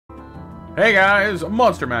Hey guys,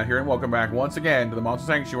 Monster Matt here, and welcome back once again to the Monster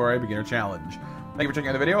Sanctuary Beginner Challenge. Thank you for checking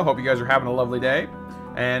out the video. Hope you guys are having a lovely day.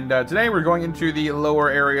 And today we're going into the lower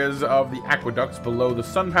areas of the aqueducts below the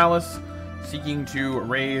Sun Palace, seeking to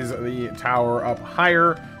raise the tower up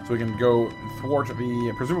higher so we can go thwart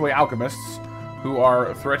the presumably alchemists who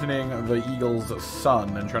are threatening the Eagle's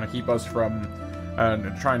sun and trying to keep us from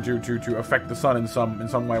trying to affect the sun in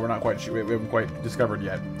some way we're not quite sure, we haven't quite discovered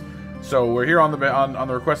yet. So we're here on the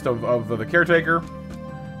request of the caretaker,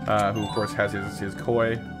 who of course has his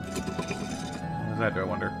koi. What does that do, I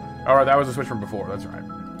wonder? All right, that was a switch from before. That's right.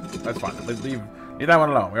 That's fine. Leave that one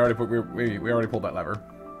alone. We already pulled that lever.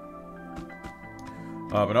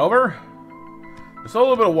 Up and over. There's a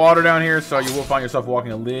little bit of water down here, so you will find yourself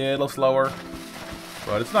walking a little slower,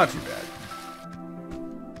 but it's not too bad.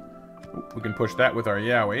 We can push that with our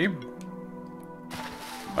Yowie.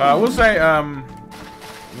 We'll say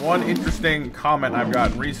one interesting comment I've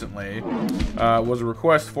gotten recently was a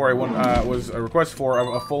request for a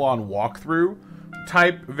full-on walkthrough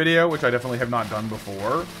type video, which I definitely have not done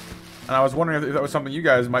before, and I was wondering if that was something you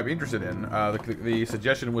guys might be interested in. The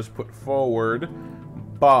suggestion was put forward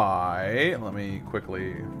by, let me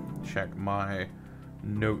quickly check my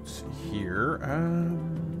notes here.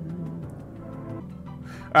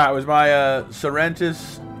 It was by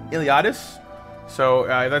Sorrentis Iliadis. So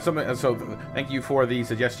that's something. So thank you for the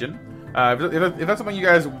suggestion. If that's something you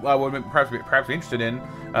guys would perhaps be interested in,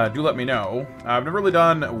 do let me know. I've never really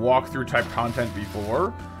done walkthrough type content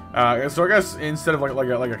before, so I guess instead of like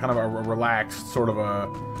a kind of a relaxed sort of a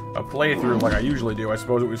playthrough like I usually do, I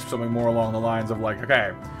suppose it was something more along the lines of like,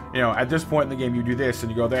 okay, you know, at this point in the game you do this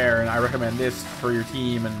and you go there, and I recommend this for your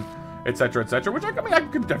team, and etc. etc. Which I mean I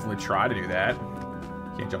could definitely try to do that.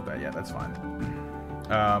 Can't jump that yet. That's fine.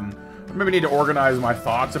 Maybe need to organize my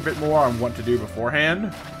thoughts a bit more on what to do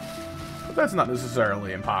beforehand, but that's not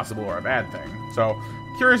necessarily impossible or a bad thing. So,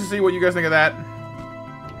 curious to see what you guys think of that.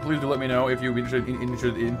 Please do let me know if you'd be interested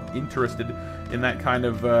in that kind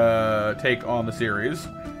of take on the series.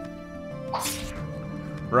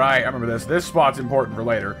 Right, I remember this. This spot's important for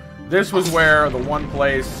later. This was where the one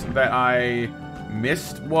place that I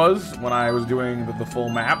missed was when I was doing the full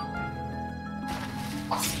map.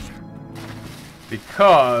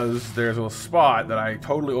 Because there's a spot that I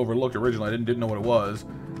totally overlooked originally. I didn't know what it was.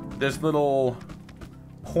 This little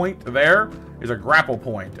point there is a grapple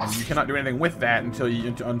point, and you cannot do anything with that until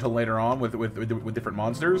later on with different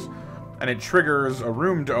monsters. And it triggers a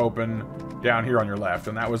room to open down here on your left,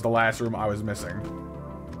 and that was the last room I was missing.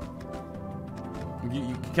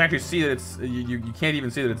 You can't actually see that it's you can't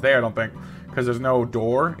even see that it's there, I don't think, because there's no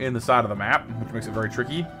door in the side of the map, which makes it very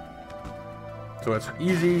tricky. So it's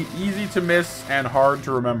easy to miss and hard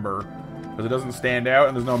to remember because it doesn't stand out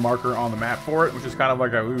and there's no marker on the map for it, which is kind of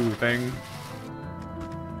like a ooh thing.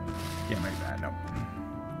 Can't make that, no.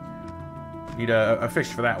 Need a fish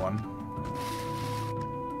for that one.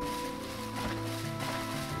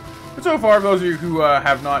 But so far, those of you who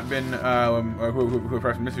have not been, who have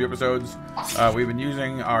perhaps missed a few episodes, we've been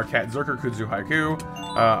using our cat Zerker Kudzu Haiku,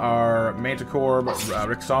 our Manticore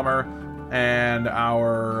Rick Sommer, and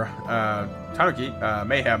our Tanuki,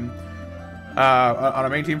 Mayhem, on our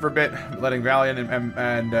main team for a bit, letting Valiant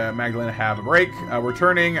and Magdalena have a break. We're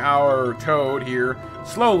turning our Toad here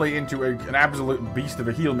slowly into an absolute beast of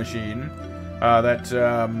a heal machine that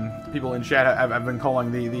people in chat have been calling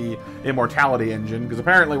the immortality engine, because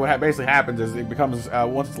apparently what basically happens is it becomes,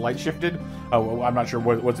 once it's light shifted, I'm not sure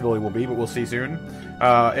what its ability will be, but we'll see soon,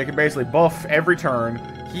 it can basically buff every turn,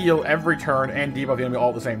 heal every turn, and debuff the enemy all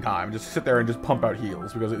at the same time. Just sit there and just pump out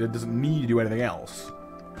heals, because it doesn't need to do anything else.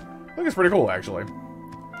 I think it's pretty cool, actually.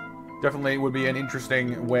 Definitely would be an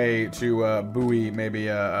interesting way to buoy maybe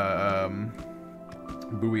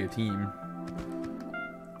buoy a team.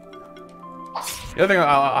 The other thing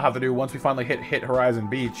I'll have to do once we finally hit Horizon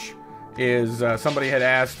Beach is somebody had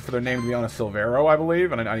asked for their name to be on a Silvero, I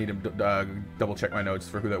believe, and I need to double check my notes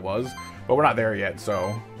for who that was. But we're not there yet,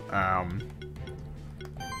 so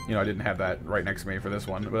you know, I didn't have that right next to me for this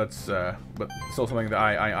one. But that's but still something that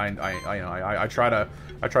I try to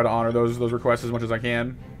honor those requests as much as I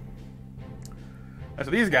can. And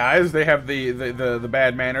so these guys, they have the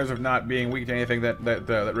bad manners of not being weak to anything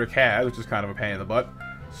that Rick has, which is kind of a pain in the butt.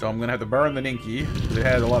 So I'm gonna have to burn the Ninky, because it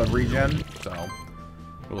has a lot of regen. So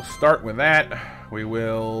we'll start with that. We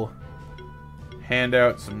will hand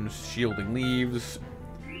out some shielding leaves.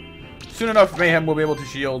 Soon enough, Mayhem will be able to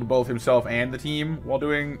shield both himself and the team while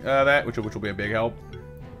doing that, which will be a big help.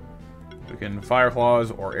 We can Fire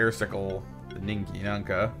Claws or Air Sickle the Ninky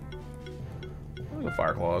Nanka. The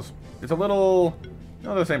Fire Claws. It's a little,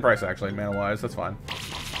 no, they're the same price actually, mana-wise. That's fine.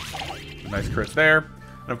 Nice crits there.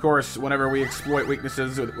 And of course, whenever we exploit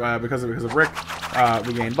weaknesses because of Rick,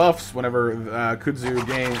 we gain buffs. Whenever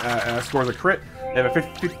Kudzu scores a crit, they have a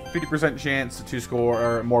 50% chance to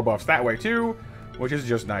score more buffs that way too, which is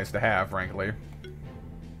just nice to have, frankly.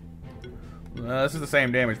 This is the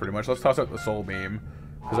same damage pretty much. Let's toss out the Soul Beam,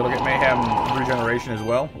 because it'll get Mayhem regeneration as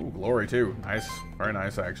well. Ooh, Glory too. Nice. Very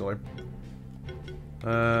nice, actually.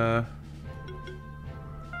 Spread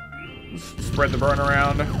the burn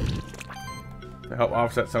around to help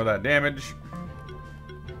offset some of that damage.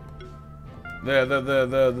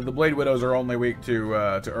 The Blade Widows are only weak to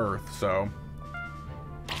Earth, so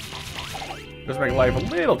does make life a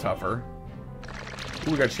little tougher.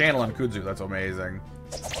 Ooh, we got Channel on Kudzu. That's amazing.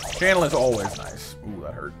 Channel is always nice. Ooh,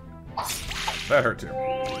 that hurt. That hurt too.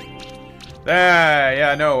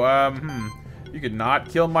 Yeah, no. You could not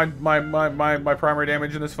kill my primary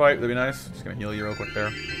damage in this fight. That'd be nice. Just gonna heal you real quick there.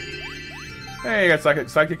 Hey, you got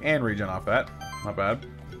psychic and regen off that. Not bad.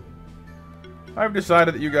 I've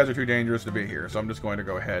decided that you guys are too dangerous to be here, so I'm just going to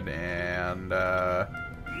go ahead and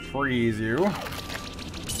freeze you.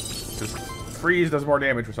 Just freeze does more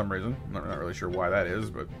damage for some reason. I'm not really sure why that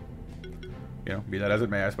is, but you know, be that as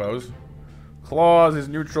it may, I suppose. Claws is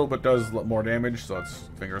neutral, but does more damage, so let's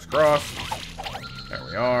fingers crossed. There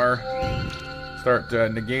we are. Start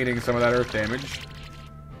negating some of that earth damage.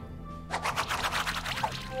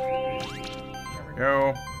 There we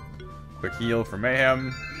go. Quick heal for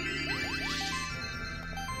Mayhem.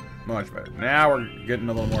 Much better. Now we're getting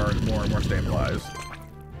a little more stabilized.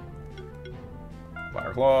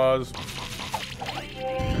 Fire claws.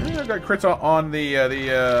 I've got crits on the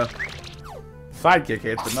sidekick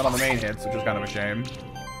hits, but not on the main hits, which is kind of a shame.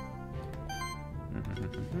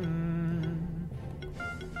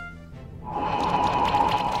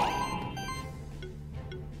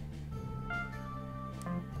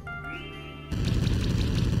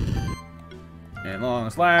 And long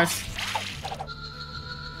slash.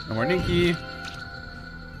 No more Ninky.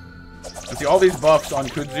 And see, all these buffs on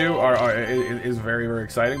Kudzu is very, very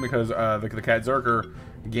exciting because the Cat Zerker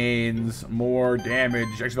gains more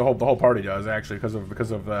damage. Actually, the whole party does, actually,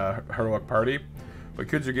 because of the heroic party. But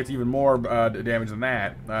Kudzu gets even more damage than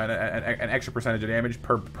that, an extra percentage of damage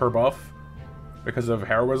per buff because of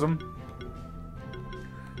heroism.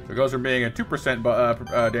 So it goes from being a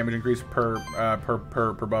 2% damage increase per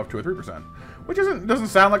buff to a 3%, which doesn't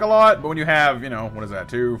sound like a lot, but when you have, you know, what is that,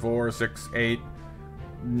 2, 4, 6, 8,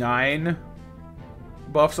 9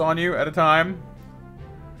 buffs on you at a time,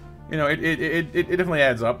 you know, it definitely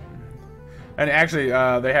adds up. And actually,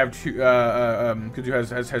 they have two.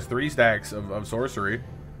 Kudzu has 3 stacks of sorcery,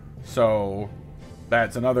 so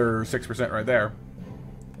that's another 6% right there.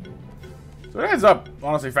 So it adds up,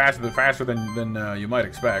 honestly, faster than you might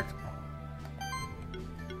expect.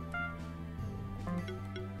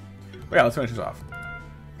 But yeah, let's finish this off.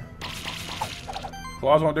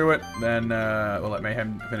 Claws won't do it, then we'll let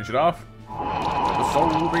Mayhem finish it off. The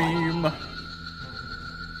Soul Beam.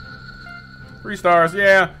 3 stars,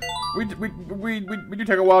 yeah. We do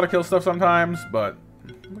take a while to kill stuff sometimes, but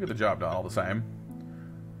we get the job done all the same.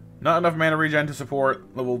 Not enough mana regen to support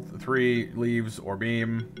level 3 leaves or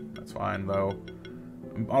beam. That's fine though.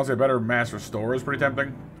 Honestly, a better mass restore is pretty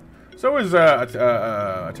tempting. So is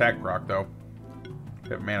attack proc though. We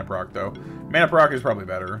have mana proc though. Mana proc is probably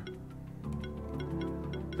better.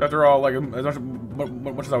 After all, like as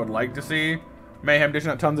much as I would like to see Mayhem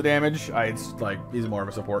dishing out tons of damage, it's like he's more of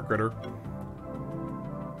a support critter.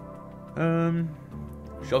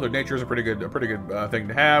 Sheltered Nature is a pretty good thing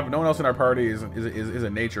to have. No one else in our party is a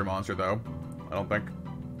nature monster though. I don't think.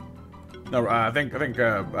 No, I think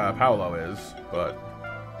Paolo is, but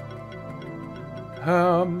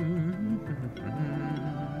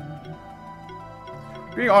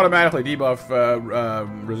being automatically debuff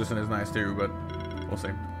resistant is nice too, but we'll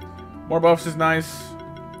see. More buffs is nice.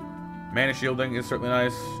 Mana shielding is certainly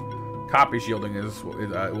nice. Copy shielding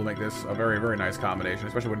will make this a very, very nice combination,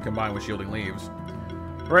 especially when combined with shielding leaves.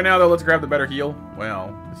 Right now, though, let's grab the better heal.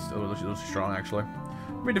 Well, it's still strong, actually.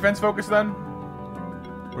 Maybe defense focus, then?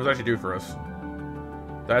 What does that actually do for us?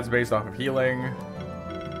 That's based off of healing.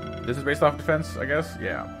 This is based off defense, I guess?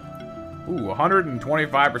 Yeah. Ooh,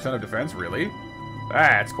 125% of defense, really?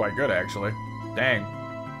 That's quite good, actually. Dang.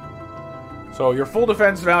 So, your full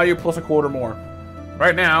defense value plus a quarter more.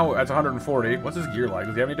 Right now, that's 140. What's his gear like?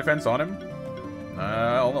 Does he have any defense on him?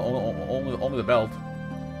 Only the belt.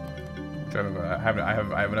 Which I have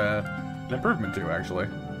an improvement to, actually.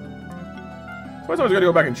 So it's always good to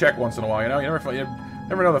go back and check once in a while, you know? You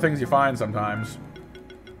never know the things you find sometimes.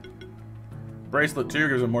 Bracelet 2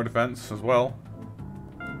 gives him more defense as well.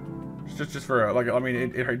 Just for, like, I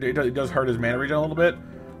mean, it does hurt his mana regen a little bit.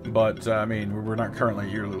 But I mean, we're not currently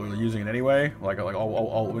using it anyway. Like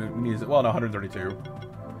all we need is, well, no, 132.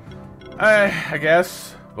 I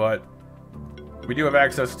guess, but we do have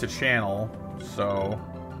access to channel, so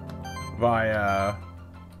via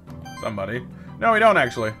somebody. No, we don't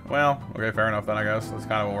actually. Well, okay, fair enough then. I guess that's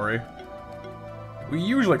kind of a worry. We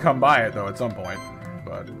usually come by it though at some point,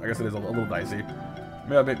 but I guess it is a little dicey.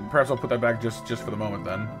 Maybe perhaps I'll put that back just for the moment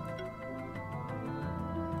then.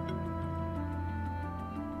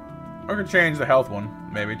 I could change the health one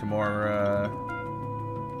maybe to more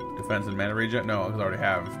defense and mana regen. No, because I already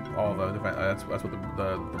have all the defense. That's what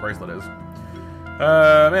the bracelet is.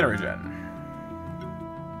 Mana regen.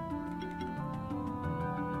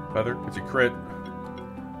 Feather, it's a crit.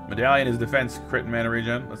 Medallion is defense, crit, and mana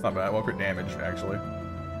regen. That's not bad. Well, crit damage, actually.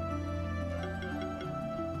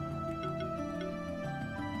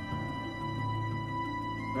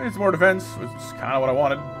 It's more defense, which is kind of what I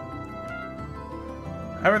wanted.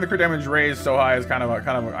 Having the crit damage raised so high is kind of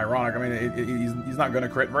ironic. I mean, he's not going to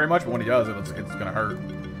crit very much, but when he does, it's going to hurt.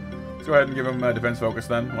 Let's go ahead and give him a defense focus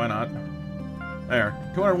then. Why not? There,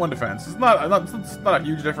 201 defense. It's not a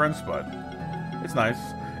huge difference, but it's nice.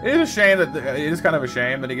 It is a shame that it is kind of a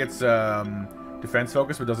shame that he gets defense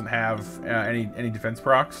focus, but doesn't have any defense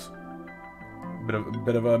procs. Bit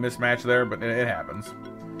of a mismatch there, but it happens.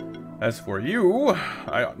 As for you,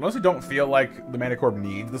 I honestly don't feel like the Mana Corp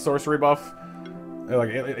needs the sorcery buff. Like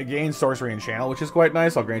it gains sorcery and channel, which is quite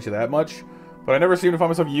nice. I'll grant you that much. But I never seem to find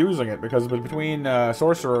myself using it because between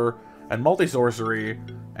sorcerer and multi-sorcery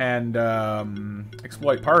and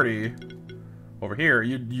exploit party. Over here,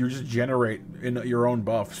 you just generate in your own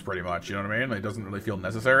buffs, pretty much. You know what I mean? It doesn't really feel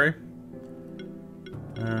necessary.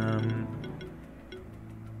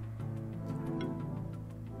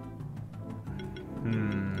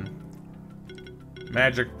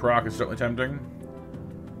 Magic proc is certainly tempting.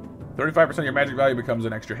 35% of your magic value becomes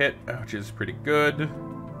an extra hit, which is pretty good.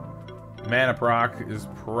 Mana proc is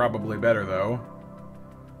probably better, though.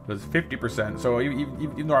 It's 50%. So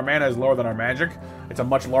even though our mana is lower than our magic, it's a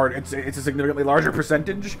much larger. It's a significantly larger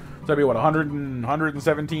percentage. So that'd be what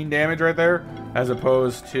 117 damage right there, as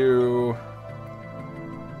opposed to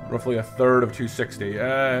roughly a third of 260.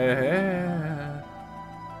 I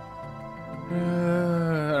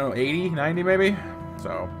don't know, 80, 90 maybe.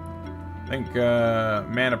 So I think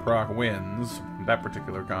mana proc wins that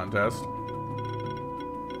particular contest.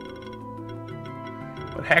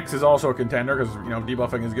 But Hex is also a contender because, you know,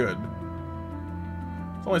 debuffing is good.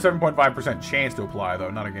 It's only 7.5% chance to apply, though,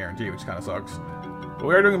 not a guarantee, which kind of sucks. But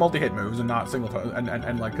we are doing multi-hit moves and not single,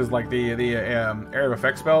 and like, because like the area of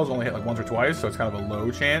effect spells only hit like once or twice, so it's kind of a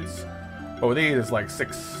low chance. But with these, it's like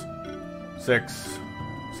 6, 7,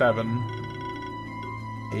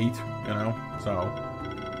 8, you know. So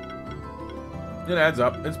it adds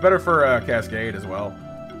up. It's better for Cascade as well.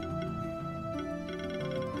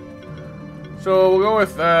 So we'll go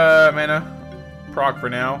with mana proc for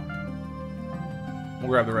now. We'll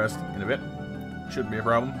grab the rest in a bit. Shouldn't be a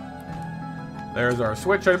problem. There's our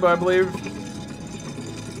switch, I believe.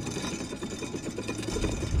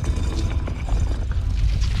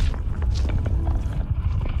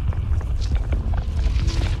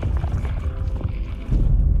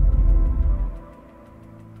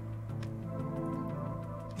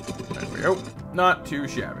 There we go. Not too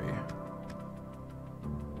shabby.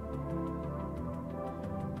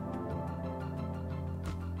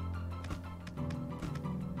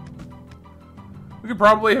 We could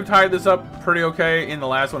probably have tied this up pretty okay in the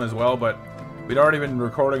last one as well, but we'd already been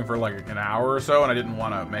recording for like an hour or so, and I didn't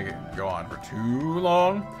want to make it go on for too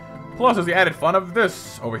long. Plus, there's the added fun of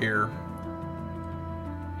this over here.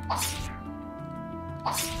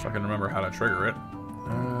 If I can remember how to trigger it.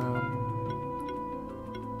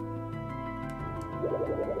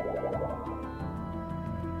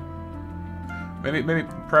 Maybe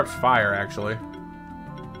perhaps fire, actually.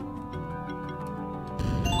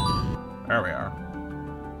 There we are.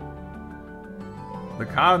 The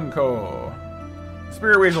Kanko.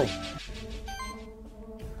 Spirit Weasel.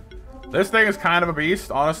 This thing is kind of a beast,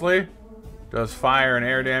 honestly. Does fire and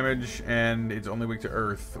air damage, and it's only weak to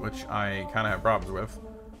earth, which I kind of have problems with.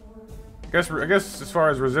 I guess as far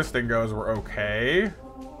as resisting goes, we're okay.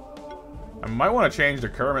 I might want to change to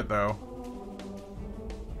Kermit, though.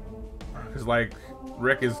 Because, like,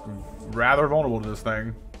 Rick is rather vulnerable to this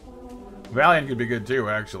thing. Valiant could be good, too,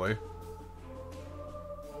 actually.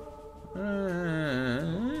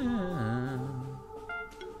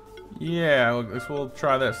 Yeah, we'll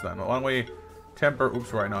try this then. Why don't we temper...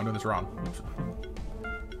 Oops, right, no, I'm doing this wrong. Oops.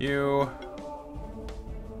 You...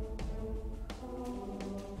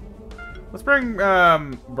 Let's bring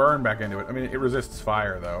Burn back into it. I mean, it resists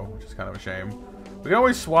fire, though, which is kind of a shame. We can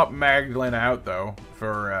always swap Magdalena out, though,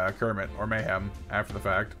 for Kermit or Mayhem after the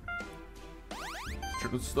fact.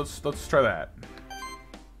 Let's try that.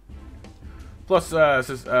 Plus,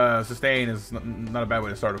 sustain is not a bad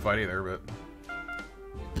way to start a fight either, but...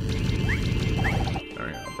 There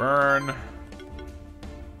we go. Burn.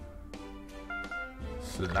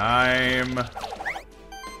 Slime.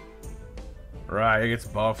 Right, it gets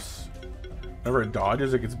buffs. Whenever it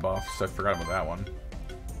dodges, it gets buffs. I forgot about that one.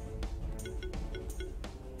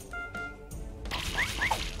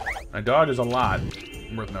 It dodges a lot,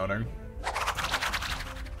 worth noting.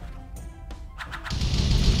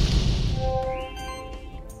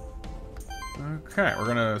 Okay, we're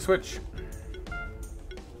gonna switch.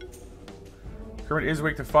 Kermit is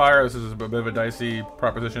weak to fire. This is a bit of a dicey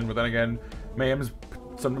proposition, but then again, Mayhem's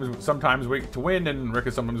sometimes weak to wind, and Rick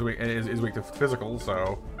is sometimes weak weak to physical.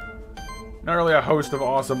 So, not really a host of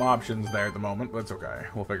awesome options there at the moment, but it's okay.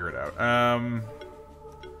 We'll figure it out.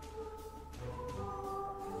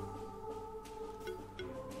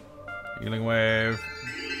 Healing wave.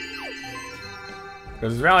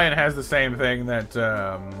 Because Valiant has the same thing that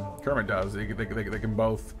Kermit does. They can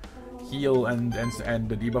both heal and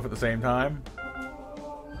debuff at the same time.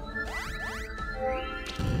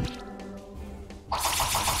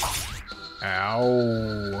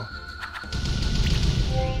 Ow.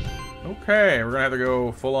 Okay, we're gonna have to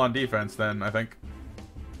go full on defense then, I think.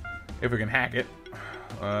 If we can hack it.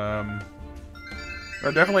 We're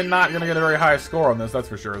definitely not gonna get a very high score on this, that's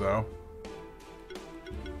for sure though.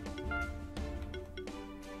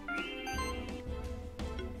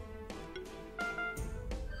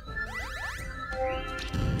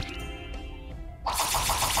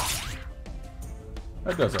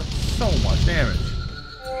 That does so much damage.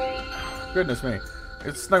 Goodness me.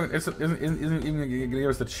 Isn't even gonna give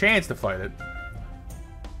us the chance to fight it.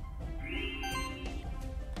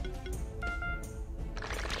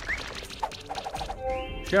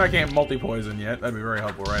 Shame I can't multi-poison yet. That'd be very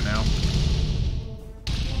helpful right now.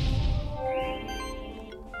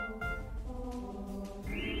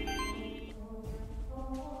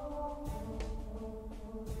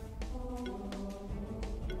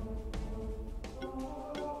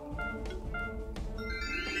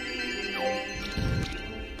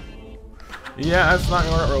 Yeah, that's not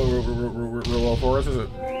gonna work real well for us, is it?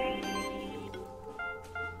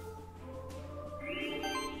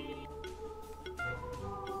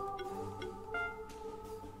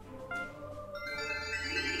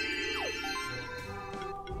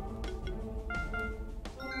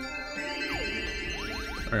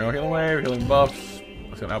 There we go, healing wave, healing buffs.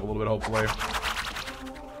 That's gonna help a little bit, hopefully.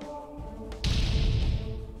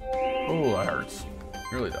 Oh, that hurts.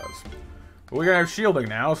 It really does. But we're gonna have shielding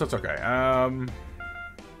now, so it's okay.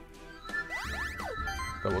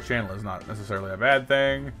 Double channel is not necessarily a bad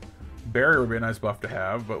thing. Barrier would be a nice buff to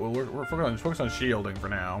have, but we're focused on shielding for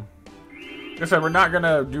now. Like I said, we're not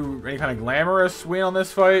gonna do any kind of glamorous win on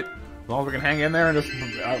this fight. As long as we can hang in there and just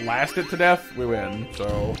outlast it to death, we win.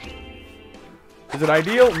 So, is it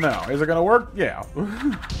ideal? No. Is it gonna work? Yeah.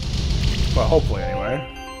 Well, hopefully,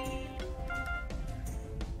 anyway.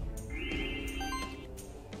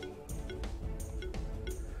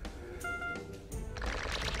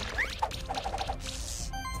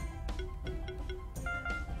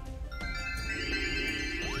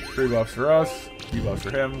 Three buffs for us, debuffs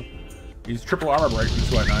for him. He's triple armor break, which is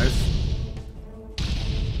quite nice.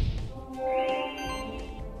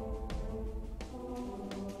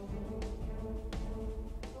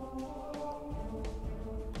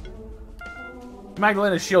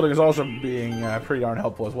 Magdalena's shielding is also being pretty darn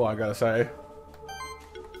helpful as well, I gotta say.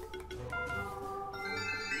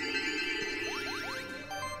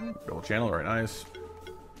 Double channel, very nice.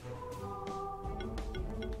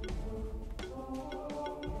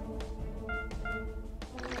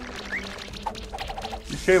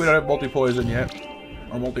 Shame we don't have multi-poison yet.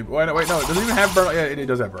 Or multi... Wait, no, does it even have burn? Yeah, it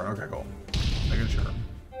does have burn. Okay, cool. Making sure.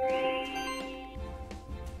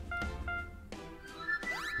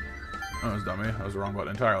 Oh, that was dummy. That was the wrong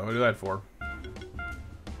button entirely. What did that for?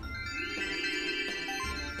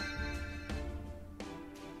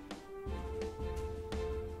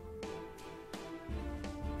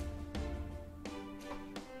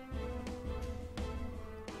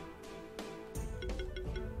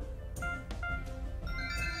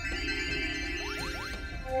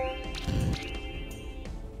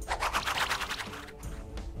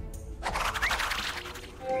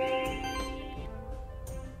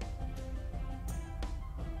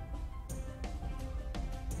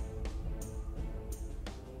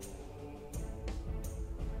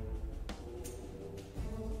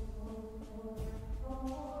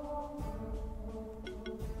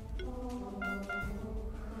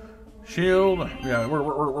 Shield. Yeah,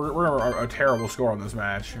 we're a terrible score on this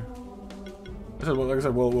match. Like I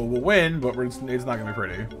said, we'll win, but it's not gonna be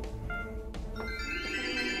pretty.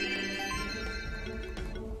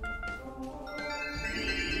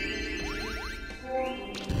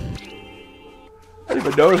 I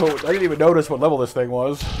didn't even notice what level this thing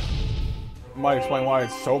was. Might explain why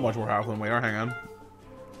it's so much more powerful than we are. Hang on.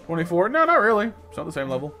 24? No, not really. It's not the same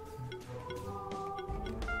level.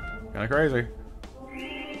 Kinda crazy.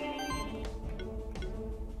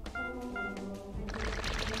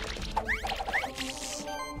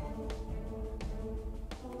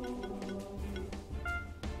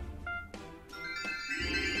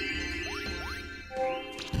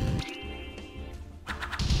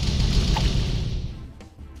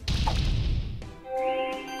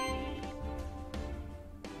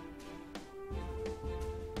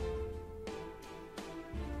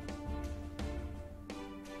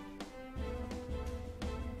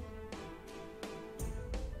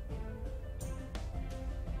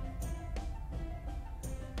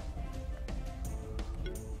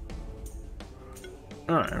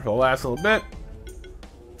 Alright, for the last little bit.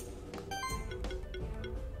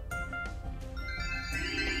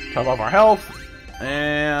 Top off our health.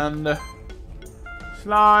 And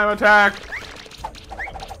slime attack.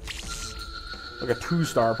 Like a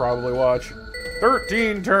 2-star probably, watch.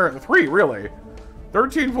 13 turns. 3, really.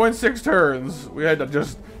 13.6 turns. We had to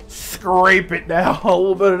just scrape it down a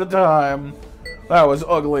little bit at a time. That was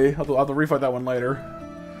ugly. I'll have to refight that one later.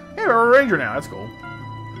 Hey, we're a ranger now. That's cool.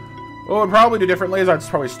 What we'd probably do differently is I'd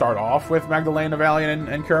probably start off with Magdalena, Valiant,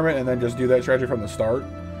 and Kermit, and then just do that strategy from the start.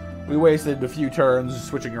 We wasted a few turns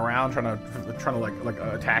switching around, trying to like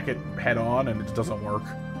attack it head on, and it just doesn't work.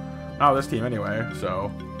 Not with this team anyway.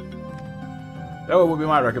 So that would be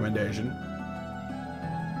my recommendation.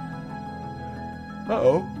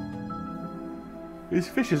 Uh-oh. His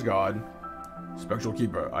fish is gone. Spectral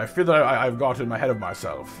Keeper. I feel that I've gotten ahead of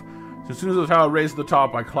myself. So as soon as the tower raised to the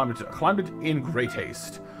top, I climbed it in great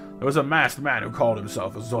haste. There was a masked man who called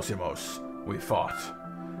himself Zosimos. We fought.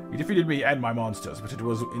 He defeated me and my monsters, but it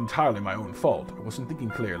was entirely my own fault. I wasn't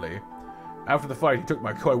thinking clearly. After the fight, he took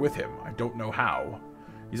my koi with him. I don't know how.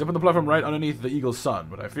 He's up on the platform right underneath the Eagle's sun,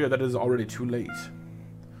 but I fear that it is already too late.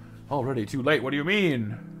 Already too late? What do you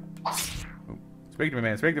mean? Oh, speak to me,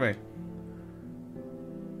 man. Speak to me.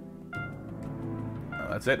 Oh,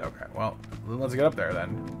 that's it? Okay, well, let's get up there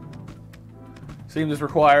then. Seems this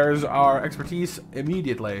requires our expertise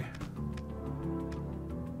immediately.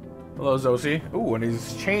 Hello, Zosi. Ooh, and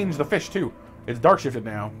he's changed the fish, too. It's dark shifted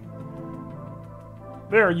now.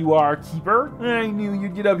 There you are, Keeper. I knew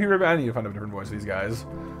you'd get up here. I need to find a different voice of these guys.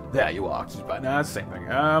 There you are, Keeper. No, it's the same thing.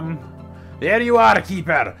 There you are,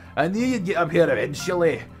 Keeper. I knew you'd get up here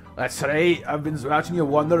eventually. That's right. I've been watching you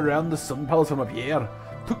wander around the Sun Palace from up here.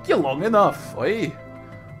 Took you long enough, eh?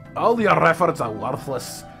 All your efforts are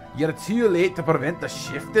worthless. You're too late to prevent the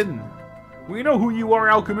shifting. We know who you are,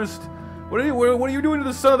 Alchemist. What are you doing to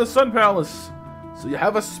the son of the Sun Palace? So you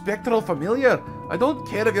have a spectral familiar. I don't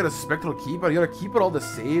care if you're a spectral keeper. You're a keeper all the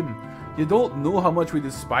same. You don't know how much we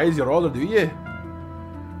despise your order, do you?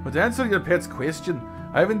 But to answer your pet's question,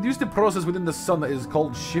 I have induced a process within the sun that is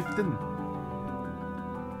called shifting.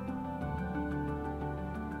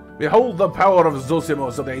 Behold the power of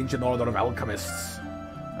Zosimos of the ancient order of alchemists.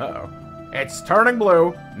 Uh-oh. It's turning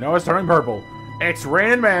blue. No, it's turning purple. It's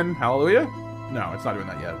raining men. Hallelujah. No, it's not doing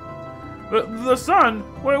that yet. The sun?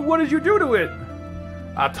 What did you do to it?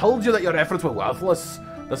 I told you that your efforts were worthless.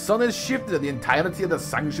 The sun is shifted and the entirety of the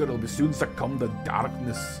sanctuary will soon succumb to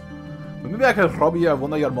darkness. But maybe I could rob you of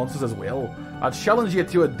one of your monsters as well. I'd challenge you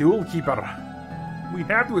to a duel, Keeper. We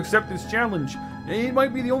have to accept this challenge. It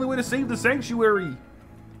might be the only way to save the sanctuary.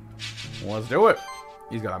 Well, let's do it.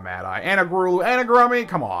 He's got a Mad Eye and a Gruel and a Grummy.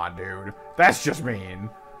 Come on, dude. That's just mean.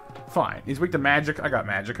 Fine. He's weak to magic. I got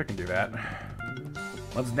magic. I can do that.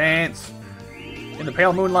 Let's dance. In the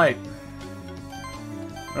pale moonlight.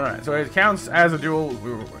 Alright, so it counts as a duel.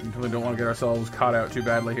 We really don't want to get ourselves caught out too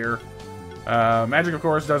badly here. Magic, of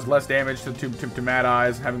course, does less damage to Mad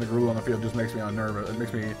Eyes. Having the Gruel on the field just makes me unnervous. It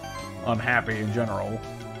makes me unhappy in general.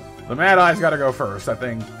 The Mad Eyes got to go first. I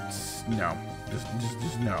think, no.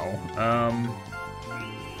 Just no.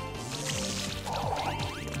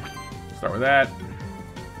 Start with that.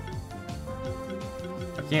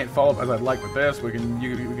 I can't follow up as I'd like with this. We can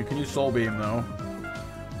use Soul Beam though.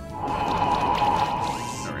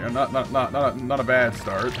 There we go. Not a bad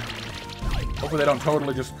start. Hopefully they don't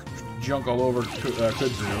totally just junk all over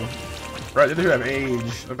Kudzu. Right, they do have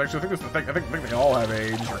age. Actually, I think they all have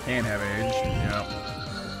age or can have age. Yeah.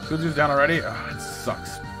 Kudzu's down already. Oh, it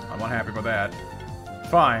sucks. I'm unhappy about that.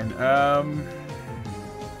 Fine.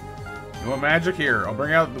 You want magic? Here, I'll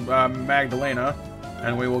bring out Magdalena,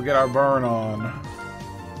 and we will get our burn on.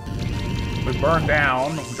 With burn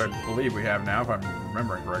down, which I believe we have now, if I'm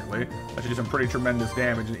remembering correctly, that should do some pretty tremendous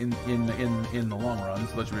damage in the long run,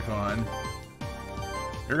 so that should be fine.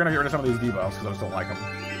 You're gonna get rid of some of these debuffs because I just don't like them.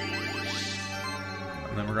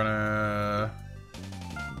 And then we're gonna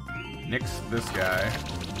nix this guy.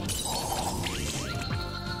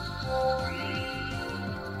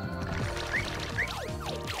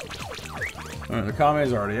 Alright, the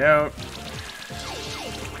Kame's already out.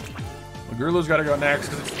 The Gurlu's gotta go next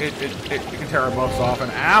because it can tear our buffs off. And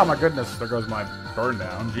ow, my goodness, there goes my burn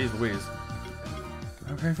down. Jeez Louise.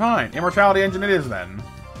 Okay, fine. Immortality Engine it is then.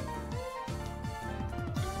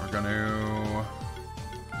 We're gonna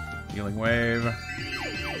healing wave.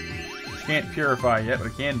 Can't purify yet, but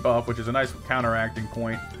it can buff, which is a nice counteracting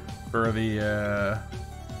point for the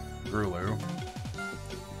Gurlu.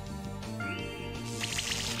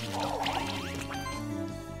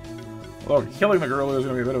 Although killing the Gurlu is going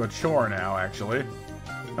to be a bit of a chore now, actually.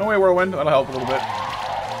 No way, Whirlwind. That'll help a little bit.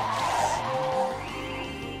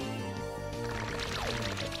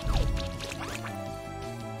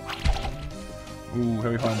 Ooh,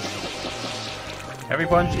 heavy punch. Heavy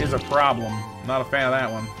punch is a problem. Not a fan of that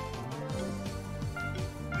one.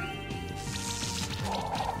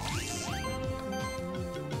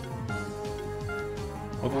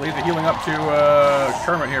 We'll leave the healing up to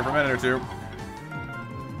Kermit here for a minute or two.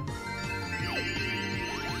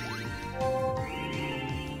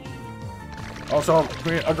 Also,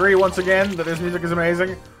 we agree once again that this music is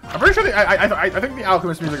amazing. I'm pretty sure I think the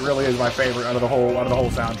Alchemist music really is my favorite out of the whole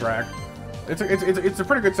soundtrack. It's a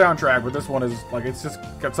pretty good soundtrack, but this one is like it's just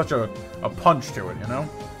got such a punch to it, you know.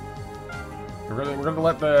 We're gonna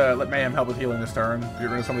let Mayhem help with healing this turn. Get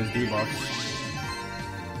rid of some of these debuffs.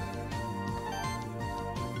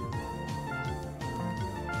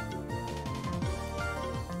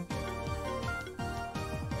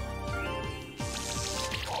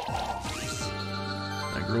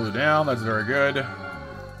 Gurlu down, that's very good.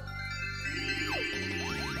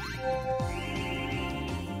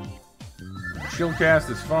 Shield cast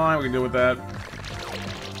is fine, we can deal with that.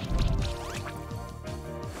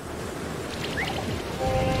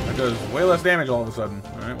 That does way less damage all of a sudden.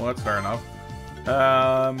 Alright, well that's fair enough.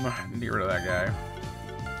 Need to get rid of that guy.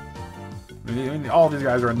 I mean, all of these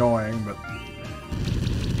guys are annoying, but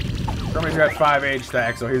Kermit's got 5 age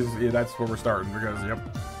stacks, so that's where we're starting because, yep.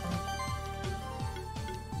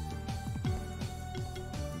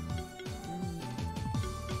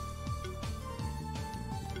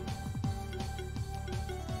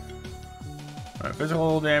 Alright,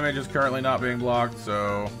 physical damage is currently not being blocked,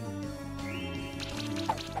 so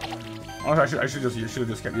honestly, I should have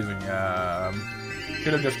just kept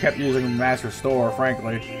using Mass Restore,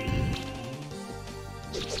 frankly.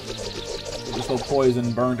 Just little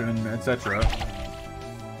poison, burned, and etc.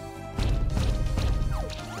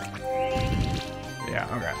 Yeah,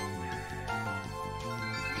 okay.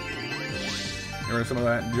 Get rid of some of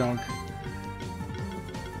that junk.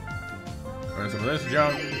 Get rid of some of this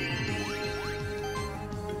junk.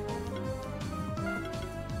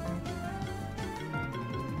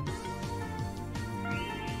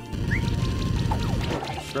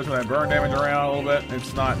 Spread some of that burn damage around a little bit.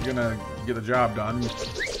 It's not gonna get the job done,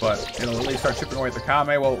 but it'll at least start chipping away at the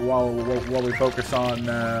Kame while we focus on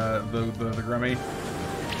the Grimmy.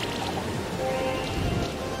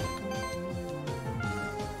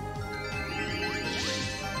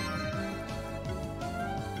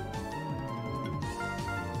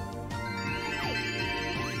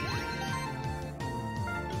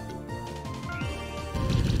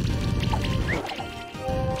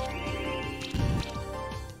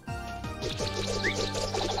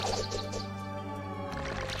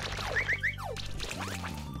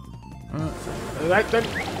 That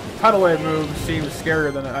tidal wave move seems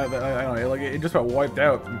scarier than I don't know. Like it just about wiped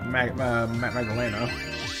out Magdalena.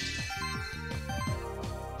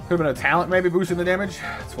 Could have been a talent maybe boosting the damage.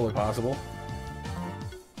 It's fully possible.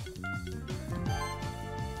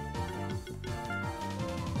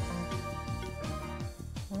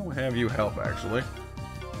 I'll have you help actually.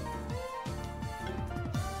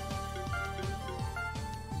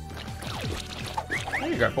 Oh,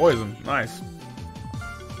 you got poison. Nice.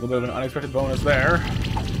 A little bit of an unexpected bonus there.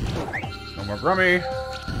 No more Grummy.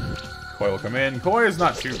 Koi will come in. Koi is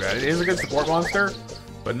not too bad. It is a good support monster,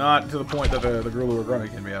 but not to the point that the Gurlu or Grummy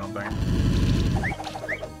can be, I don't think.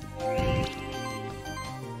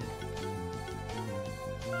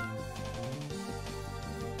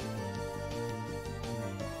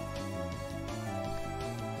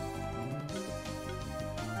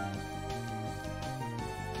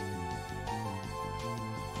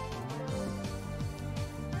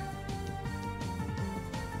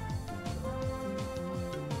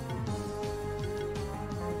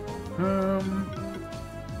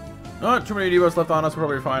 Not too many debuffs left on us. We're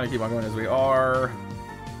probably fine to keep on going as we are.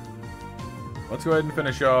 Let's go ahead and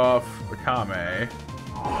finish off the Kame.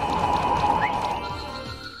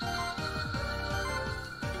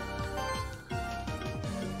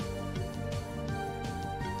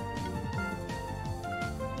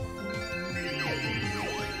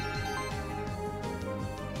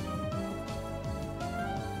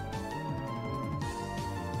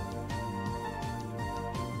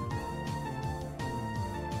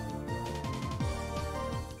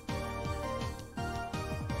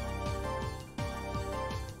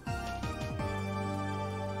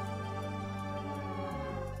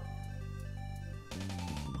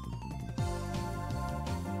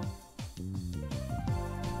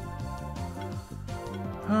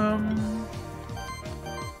 I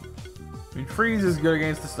mean, freeze is good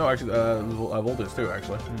against the snow. Actually, voltage too.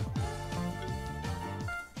 Actually,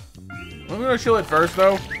 I'm gonna chill it first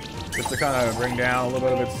though, just to kind of bring down a little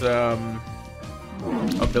bit of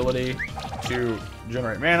its ability to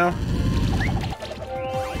generate mana.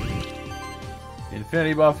 The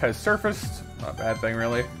infinity buff has surfaced. Not a bad thing,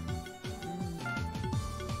 really.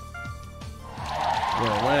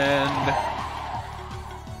 Whirlwind.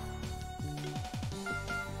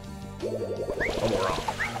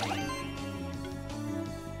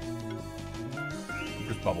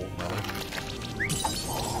 Bubble, really.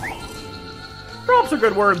 Romp's a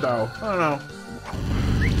good word, though. I don't know.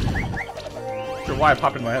 Not sure why it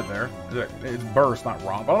popped in my head there. It's burst, not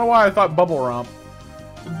romp. I don't know why I thought bubble romp.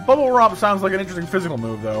 Bubble romp sounds like an interesting physical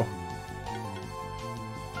move, though.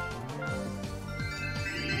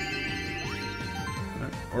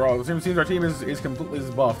 It seems our team is completely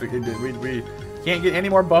buffed. We can't get any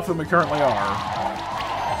more buff than we currently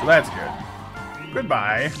are. So that's good.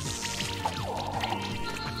 Goodbye.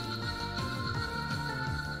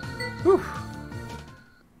 Whew.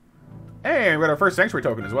 Hey, we got our first sanctuary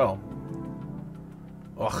token as well.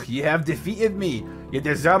 Oh, you have defeated me. You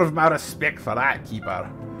deserve my respect for that, Keeper.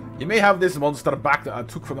 You may have this monster back that I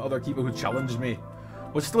took from the other Keeper who challenged me,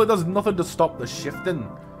 but still it does nothing to stop the shifting.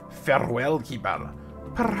 Farewell, Keeper.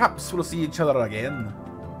 Perhaps we'll see each other again.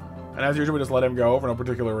 And as usual, we just let him go for no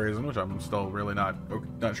particular reason, which I'm still really not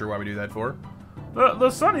sure why we do that for. The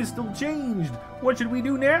sun is still changed. What should we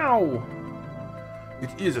do now? It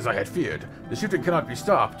is as I had feared. The shifting cannot be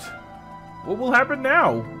stopped. What will happen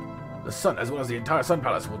now? The sun, as well as the entire Sun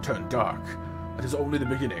Palace, will turn dark. That is only the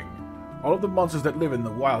beginning. All of the monsters that live in the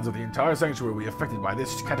wilds of the entire sanctuary will be affected by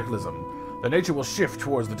this cataclysm. Their nature will shift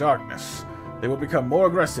towards the darkness. They will become more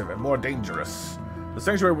aggressive and more dangerous. The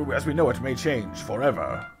sanctuary, as we know it, may change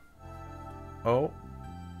forever. Oh,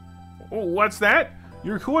 what's that?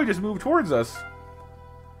 Your Koi just moved towards us.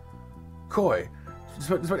 Koi.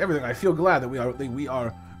 Despite everything, I feel glad that we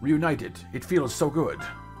are reunited. It feels so good.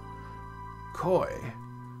 Koi.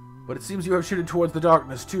 But it seems you have shifted towards the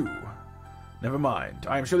darkness too. Never mind.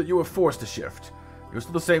 I am sure that you were forced to shift. You're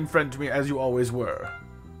still the same friend to me as you always were.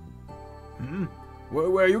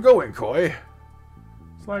 Where are you going, Koi?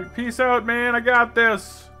 It's like, peace out, man. I got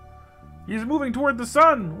this. He's moving toward the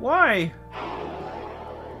sun. Why?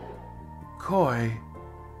 Koi.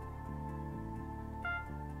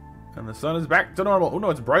 And the sun is back to normal. Oh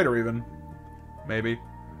no, it's brighter even. Maybe.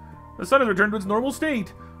 The sun has returned to its normal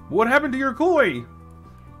state. What happened to your Koi?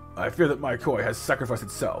 I fear that my Koi has sacrificed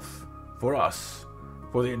itself. For us.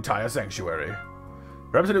 For the entire sanctuary.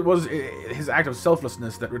 Perhaps it was his act of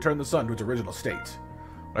selflessness that returned the sun to its original state.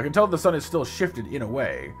 But I can tell the sun is still shifted in a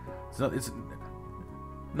way. It's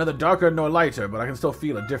neither darker nor lighter, but I can still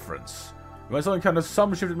feel a difference. You might still encounter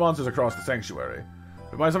some shifted monsters across the sanctuary.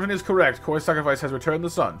 If my assumption is correct, Koi's sacrifice has returned the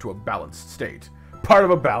sun to a balanced state. Part of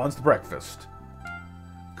a balanced breakfast.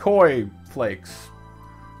 Koi flakes.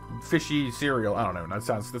 Fishy cereal. I don't know. That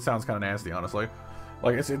sounds kind of nasty, honestly.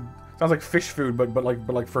 Like it sounds like fish food, but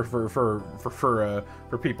like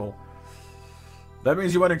for people. That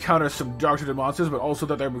means you might encounter some dark shifted monsters, but also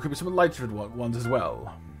that there could be some light shifted ones as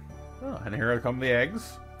well. Oh, and here come the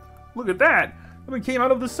eggs. Look at that! That one came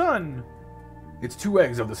out of the sun. It's 2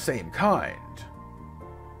 eggs of the same kind.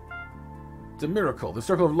 It's a miracle. The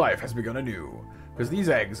circle of life has begun anew. Because these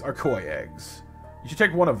eggs are Koi eggs. You should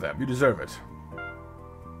take one of them. You deserve it.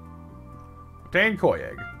 Obtain Koi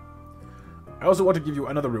egg. I also want to give you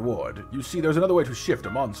another reward. You see, there's another way to shift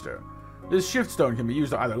a monster. This shift stone can be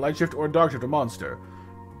used to either light shift or dark shift a monster.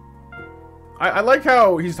 I like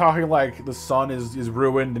how he's talking like the sun is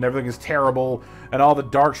ruined and everything is terrible and all the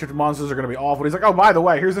dark shift monsters are going to be awful. He's like, oh, by the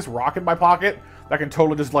way, here's this rock in my pocket that can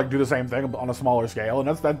totally just like do the same thing on a smaller scale,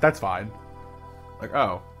 and that's fine. Like,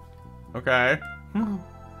 oh, okay.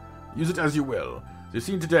 Use it as you will. As you've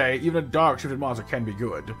seen today, even a dark shifted monster can be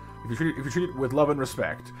good. if you treat it with love and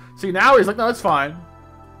respect. See, now he's like, no, that's fine.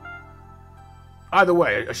 Either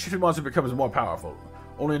way, a shifted monster becomes more powerful,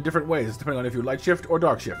 only in different ways, depending on if you light shift or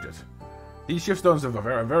dark shift it. These shift stones are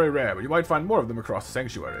very rare, but you might find more of them across the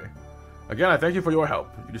sanctuary. Again, I thank you for your help.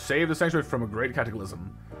 You saved the sanctuary from a great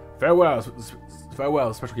cataclysm. Farewell,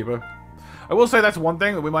 Special Keeper. I will say that's one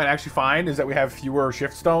thing that we might actually find, is that we have fewer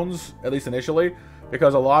shift stones, at least initially,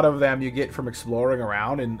 because a lot of them you get from exploring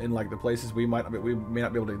around in like the places we may not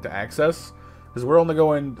be able to access, because we're only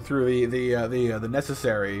going through the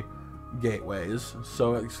necessary gateways,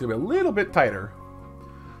 so it's gonna be a little bit tighter.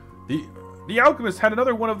 The alchemist had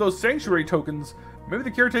another one of those sanctuary tokens. Maybe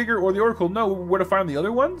the caretaker or the oracle know where to find the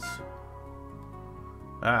other ones?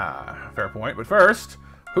 Ah, fair point. But first,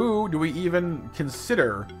 who do we even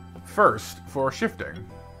consider first for shifting?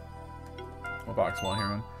 What box one here,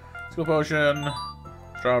 man? Skill potion,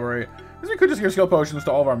 strawberry. Because we could just give skill potions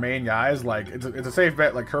to all of our main guys. Like, it's a safe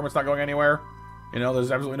bet. Like, Kermit's not going anywhere. You know,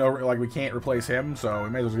 there's absolutely no, like, we can't replace him, so we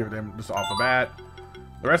may as well give it to him just off the bat.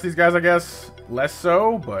 The rest of these guys, I guess, less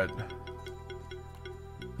so, but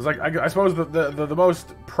it's like, I suppose the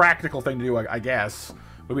most practical thing to do, I guess,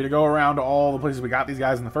 would be to go around to all the places we got these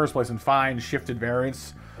guys in the first place and find shifted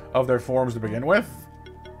variants of their forms to begin with.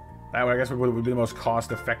 That way, I guess, would be the most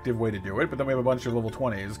cost-effective way to do it, but then we have a bunch of level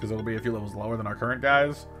 20s, because it'll be a few levels lower than our current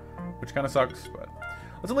guys, which kind of sucks, but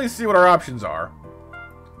let's at least see what our options are.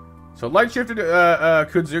 So, light shifted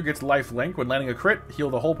Kudzu gets life link. When landing a crit, heal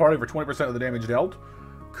the whole party for 20% of the damage dealt.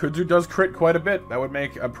 Kudzu does crit quite a bit. That would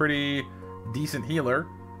make a pretty decent healer.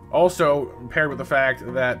 Also, paired with the fact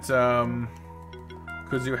that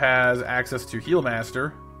Kudzu has access to Heal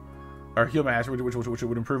Master, or Heal Master, which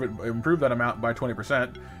would improve that amount by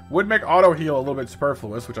 20%, would make auto heal a little bit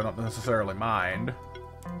superfluous, which I don't necessarily mind.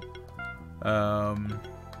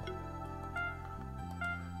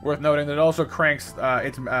 Worth noting that it also cranks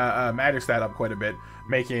its magic stat up quite a bit,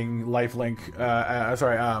 making lifelink,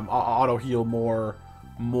 auto heal more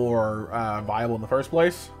viable in the first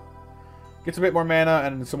place. Gets a bit more mana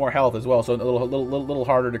and some more health as well, so a little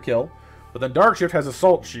harder to kill. But then Dark Shift has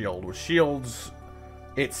Assault Shield, which shields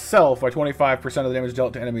itself by 25% of the damage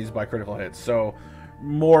dealt to enemies by critical hits. So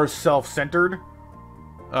more self-centered.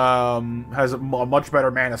 Has a much better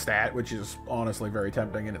mana stat, which is honestly very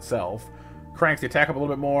tempting in itself. Cranks the attack up a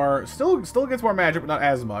little bit more. Still gets more magic, but not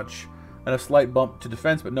as much. And a slight bump to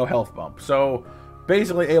defense, but no health bump. So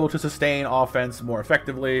basically able to sustain offense more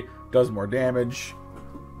effectively. Does more damage.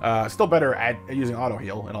 Still better at using auto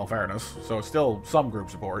heal, in all fairness. So it's still some group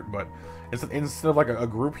support, but instead of like a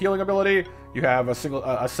group healing ability, you have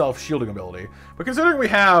a self-shielding ability. But considering we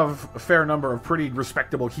have a fair number of pretty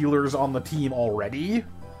respectable healers on the team already,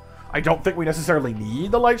 I don't think we necessarily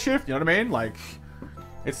need the light shift. You know what I mean? Like,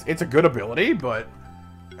 it's a good ability, but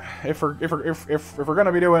if we're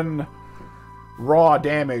gonna be doing raw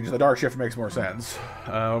damage, the dark shift makes more sense.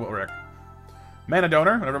 Rick. Mana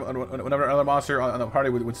donor. Whenever another monster on the party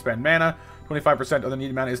would spend mana, 25% of the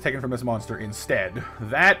needed mana is taken from this monster instead.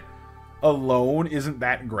 That alone isn't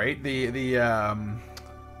that great. The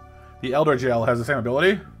Elder Gel has the same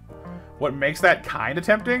ability. What makes that kind of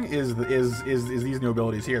tempting is these new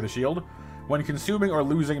abilities here. The shield. When consuming or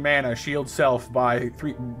losing mana, shield self by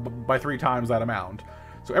three times that amount.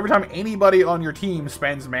 So every time anybody on your team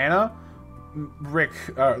spends mana, Rick,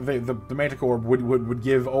 the Manticore would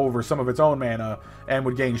give over some of its own mana and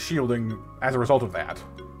would gain shielding as a result of that.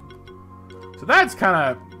 So that's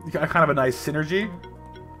kind of a nice synergy.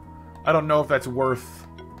 I don't know if that's worth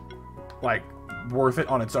it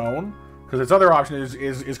on its own, because its other option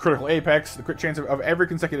is critical apex. The crit chance of every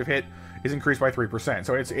consecutive hit is increased by 3%.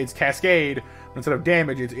 So it's cascade, but instead of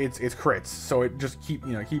damage, it's crits. So it just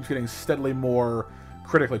keeps getting steadily more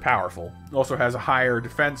critically powerful. It also has a higher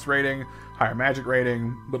defense rating, higher magic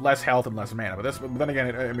rating, but less health and less mana. But then again,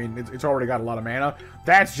 it's already got a lot of mana.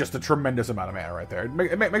 That's just a tremendous amount of mana right there. It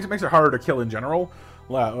makes it harder to kill in general.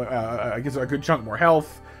 It gives it a good chunk more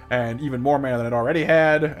health and even more mana than it already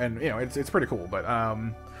had, and it's pretty cool. But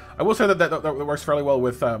I will say that works fairly well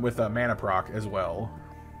with mana proc as well.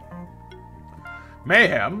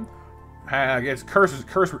 Mayhem gets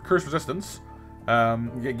curse resistance.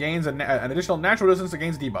 It gains an additional natural resistance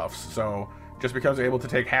against debuffs, so just becomes able to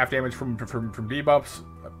take half damage from debuffs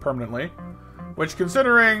permanently. Which,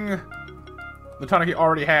 considering the Tanaki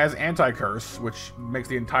already has anti-curse, which makes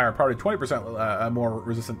the entire party 20% more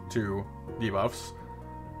resistant to debuffs,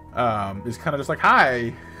 is kind of just like,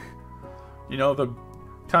 hi! The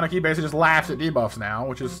Tanaki basically just laughs at debuffs now,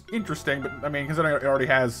 which is interesting, but considering it already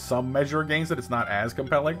has some measure against it, it's not as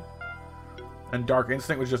compelling. And Dark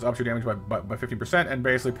Instinct, which just ups your damage by 15% and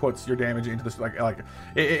basically puts your damage into this,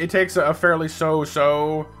 it takes a fairly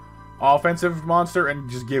so-so offensive monster and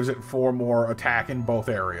just gives it 4 more attack in both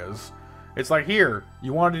areas. It's like, here,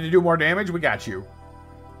 you wanted to do more damage? We got you.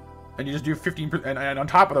 And you just do 15%, and on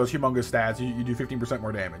top of those humongous stats, you do 15%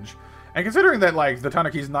 more damage. And considering that, like, the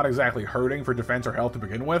Tanuki's not exactly hurting for defense or health to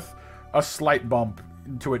begin with, a slight bump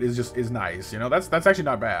to it is nice. You know, that's actually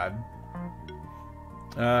not bad.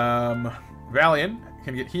 Valiant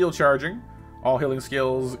can get heal charging. All healing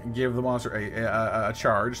skills give the monster a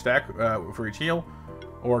charge stack for each heal.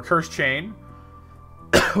 Or Curse Chain,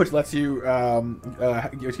 which lets you,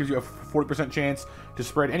 which gives you a 40% chance to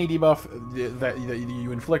spread any debuff that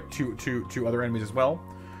you inflict to other enemies as well.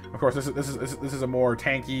 Of course, this is a more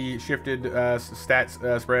tanky, shifted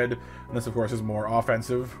stats spread, and this, of course, is more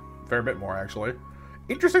offensive, a fair bit more actually.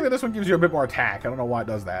 Interesting that this one gives you a bit more attack. I don't know why it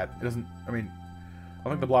does that. It doesn't. I mean, I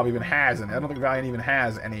don't think the Blob even has any. I don't think Valiant even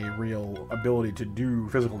has any real ability to do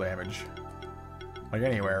physical damage, like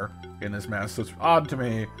anywhere in this mess. So it's odd to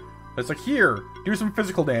me. It's like, here, do some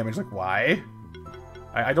physical damage. Like, why?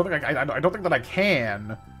 I don't think I don't think that I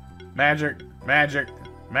can. Magic, magic,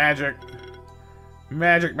 magic,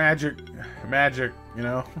 magic, magic, magic. You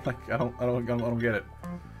know, like I don't get it.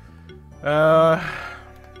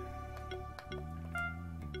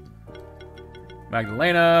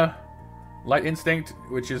 Magdalena, Light Instinct,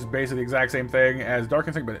 which is basically the exact same thing as Dark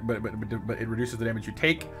Instinct, but it reduces the damage you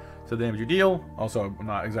take. So the damage you deal. Also, I'm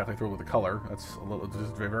not exactly thrilled with the color. That's a little,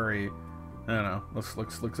 just very, I don't know.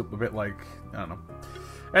 Looks a bit like, I don't know.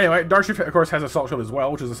 Anyway, Dark Shift, of course, has Assault Shield as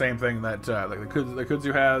well, which is the same thing that like the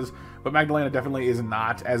Kudzu has. But Magdalena definitely is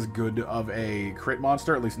not as good of a crit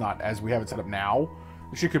monster, at least not as we have it set up now.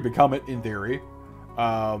 She could become it in theory.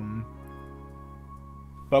 But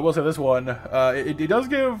I will say this one, it does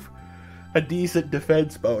give a decent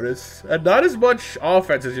defense bonus, and not as much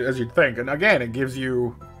offense as you'd think. And again, it gives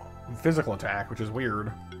you physical attack, which is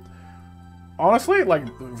weird. Honestly, like,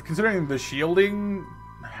 considering the shielding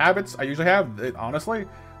habits I usually have, honestly,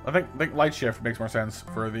 I think Light Shift makes more sense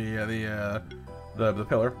for the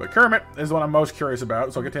pillar. But Kermit is the one I'm most curious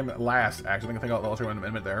about, so I'll get to him last, actually. I think I'll show you in a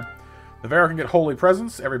minute there. The Vero can get Holy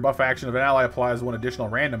Presence. Every buff action of an ally applies 1 additional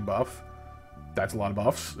random buff. That's a lot of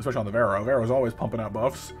buffs, especially on the Vero. Vero's always pumping out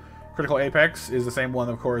buffs. Critical Apex is the same one,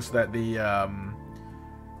 of course, that the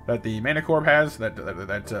Mana Corp has,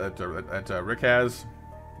 that Rick has.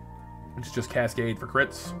 It's just Cascade for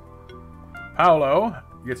crits. Paolo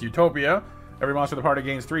gets Utopia. Every monster in the party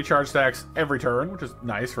gains 3 charge stacks every turn, which is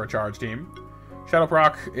nice for a charge team. Shadow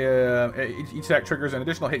Proc, each stack triggers an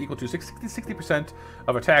additional hit equal to 60%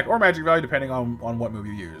 of attack or magic value, depending on what move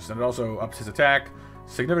you use. And it also ups his attack,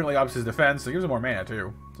 significantly ups his defense, so it gives him more mana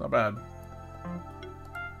too. It's not bad.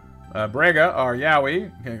 Brega, our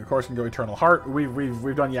Yaoi, of course, can go Eternal Heart.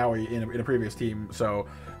 We've done Yaoi in a previous team, so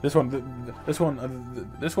this one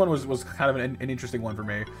was kind of an interesting one for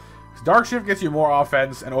me. Dark Shift gets you more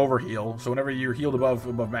offense and overheal, so whenever you're healed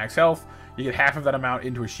above max health, you get half of that amount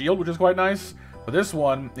into a shield, which is quite nice. But this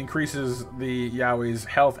one increases the Yaoi's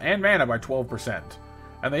health and mana by 12%.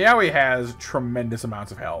 And the Yaoi has tremendous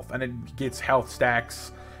amounts of health, and it gets health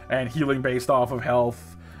stacks and healing based off of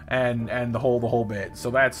health and the whole bit. So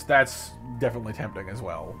that's definitely tempting as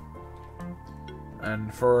well.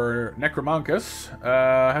 And for Necromancus,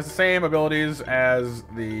 has the same abilities as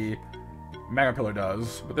the Magma Pillar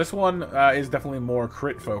does, but this one is definitely more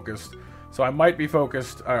crit focused. So I might be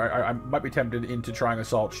focused, I might be tempted into trying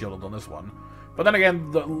Assault Shield on this one. But then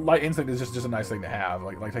again, the Light Instinct is just a nice thing to have,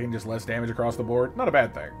 like taking just less damage across the board. Not a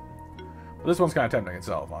bad thing. But this one's kind of tempting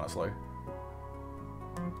itself, honestly.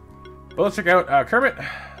 But let's check out Kermit.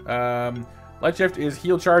 Light Shift is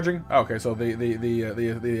heal charging. Okay, so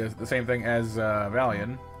the same thing as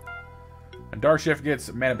Valiant. And Dark Shift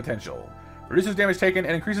gets mana potential. Reduces damage taken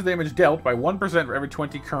and increases damage dealt by 1% for every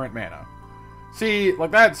 20 current mana. See,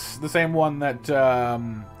 like that's the same one that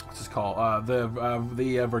what's this called? The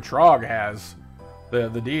Vertrog has, the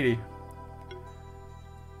deity.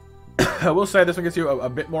 I will say this one gets you a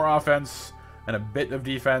bit more offense and a bit of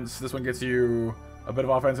defense. This one gets you a bit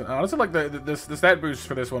of offense, and honestly, like the stat boosts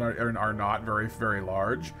for this one are not very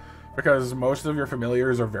large, because most of your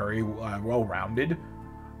familiars are very well rounded.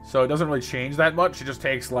 So it doesn't really change that much. It just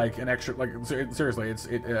takes like an extra, like seriously, let's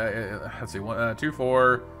see, 2,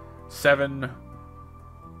 4, 7,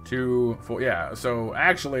 2, 4, yeah. So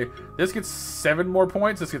actually, this gets 7 more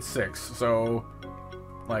points. This gets 6. So,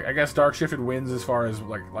 like, I guess Dark Shifted wins as far as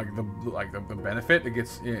like the benefit. It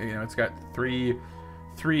gets, you know, it's got 3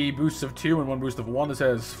 boosts of 2 and 1 boost of 1. This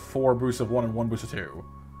has 4 boosts of 1 and 1 boost of 2.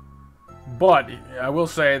 But I will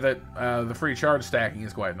say that the free charge stacking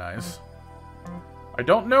is quite nice. I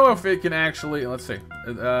don't know if it can actually, let's see,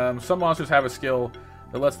 some monsters have a skill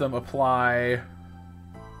that lets them apply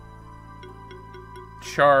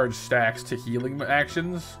charge stacks to healing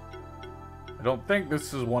actions. I don't think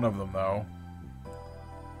this is one of them, though.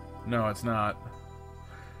 No, it's not.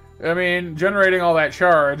 I mean, generating all that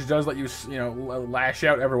charge does let you, you know, lash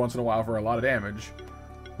out every once in a while for a lot of damage.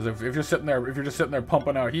 Because if you're just sitting there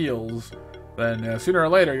pumping out heals, then sooner or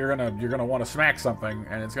later you're gonna want to smack something,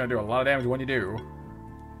 and it's gonna do a lot of damage when you do.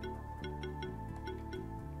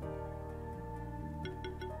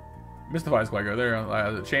 Mystifies quite good. There,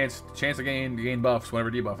 the chance to gain buffs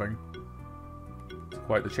whenever debuffing. It's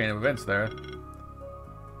quite the chain of events there.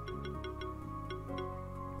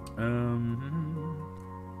 I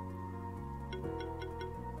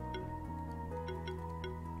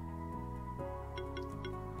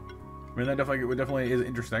mean, that definitely is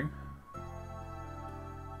interesting.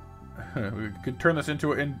 We could turn this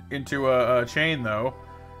into a chain, though.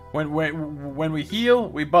 When we heal,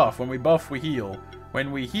 we buff. When we buff, we heal.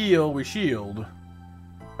 When we heal, we shield.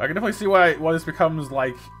 I can definitely see why this becomes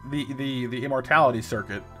like the immortality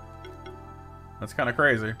circuit. That's kind of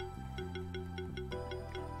crazy.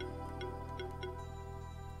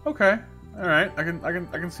 Okay, all right. I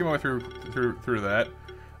can see my way through that.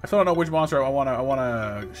 I still don't know which monster I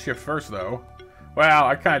wanna shift first, though. Well,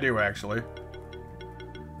 I kind of do actually.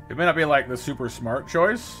 It may not be like the super smart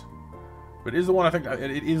choice, but it is the one I think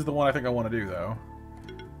I want to do, though.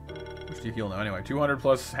 Which do you heal now anyway? 200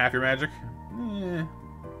 plus half your magic.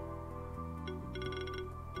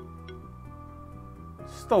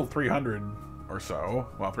 Still 300 or so.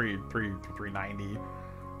 Well, 390.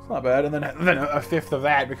 It's not bad. And then a fifth of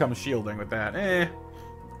that becomes shielding with that.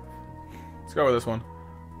 Let's go with this one.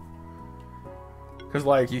 Because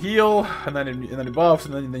like you heal, and then it buffs,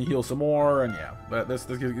 and then you heal some more, and yeah, this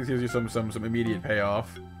gives you some immediate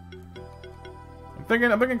payoff. I'm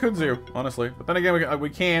thinking kudzu, honestly, but then again we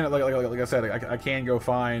can like I said, I can go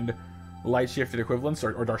find light shifted equivalents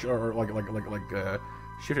or dark or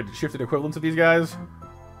shifted equivalents of these guys.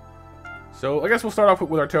 So I guess we'll start off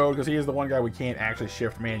with our Toad, because he is the one guy we can't actually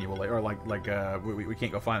shift manually, or we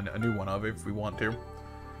can't go find a new one of if we want to.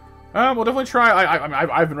 We'll definitely try.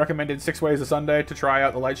 I've been recommended 6 ways a Sunday to try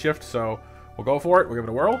out the light shift, so we'll go for it. We'll give it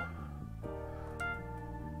a whirl.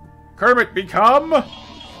 Kermit, become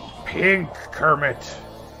pink Kermit.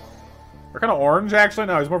 Or kind of orange, actually.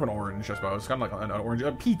 No, he's more of an orange, I suppose. Kind of like an orange,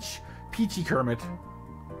 peachy Kermit.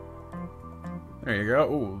 There you go.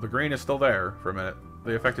 Ooh, the green is still there for a minute.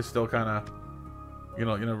 The effect is still kind of, you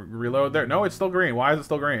know, reload there. No, it's still green. Why is it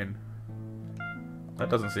still green? That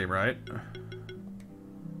doesn't seem right.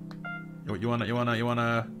 You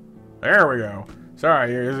wanna... There we go.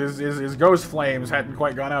 Sorry, his ghost flames hadn't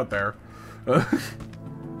quite gone out there. That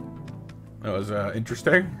was,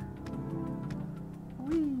 interesting.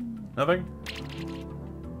 Nothing?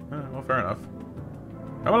 Well, fair enough.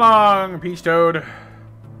 Come along, Peach Toad.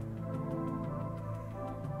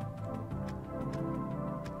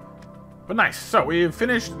 But nice. So, we've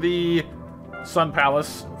finished the Sun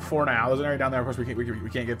Palace for now. There's an area down there, of course, we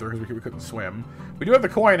can't get through because we couldn't swim. We do have the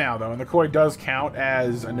koi now, though, and the koi does count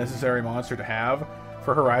as a necessary monster to have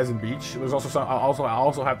for Horizon Beach. There's also some. I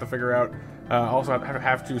also have to figure out. Also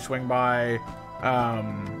have to swing by. Oh,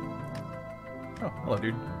 hello,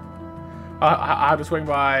 dude. I have to swing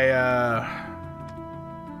by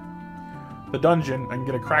the dungeon and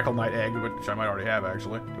get a Crackle Knight egg, which I might already have,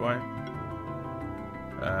 actually. Do I?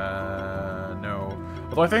 No.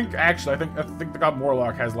 Although I think the God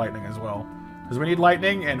Morlock has lightning as well, because we need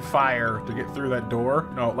lightning and fire to get through that door.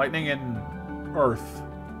 No, lightning and earth,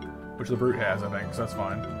 which the brute has, I think. So that's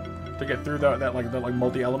fine to get through that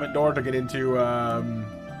multi-element door to get into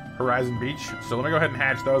Horizon Beach. So let me go ahead and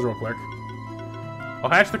hatch those real quick. I'll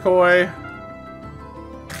hatch the koi,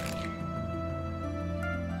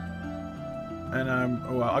 and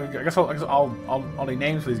well, I guess I'll need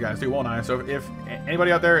names for these guys too, won't I? So if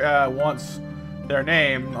anybody out there wants their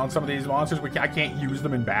name on some of these monsters, I can't use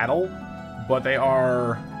them in battle, but they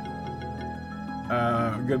are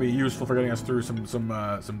going to be useful for getting us through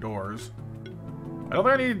some doors. I don't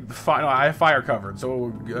think I need fire. No, I have fire covered.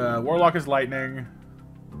 So Warlock is lightning,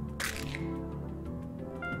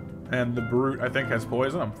 and the brute I think has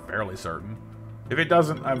poison. I'm fairly certain. If it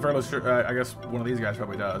doesn't, I'm fairly sure. I guess one of these guys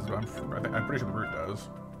probably does, but I'm pretty sure the brute does.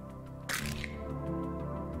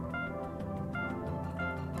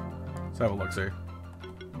 Let's have a look. See.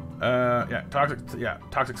 Yeah,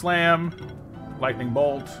 toxic slam, lightning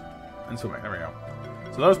bolt, and swimming. There we go.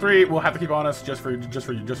 So those three we'll have to keep on us just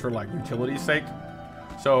for like utility's sake.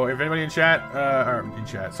 So if anybody in chat,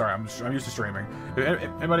 sorry, I'm used to streaming. If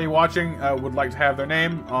anybody watching would like to have their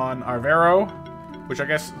name on our Vero, which I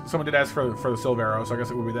guess someone did ask for the Silvero, so I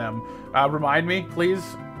guess it would be them. Remind me, please,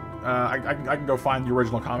 I can go find the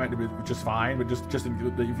original comment, which is fine, but just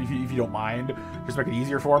if you don't mind, just make it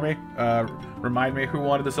easier for me. Remind me who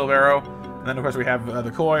wanted the Silvero, and then of course we have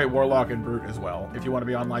the Koi, Warlock, and Brute as well. If you want to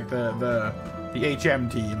be on like the HM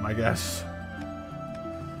team, I guess.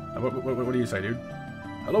 What do you say, dude?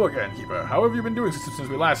 Hello again, Keeper. How have you been doing since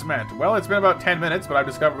we last met? Well, it's been about 10 minutes, but I've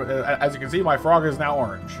discovered, as you can see, my frog is now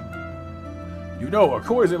orange. You know, a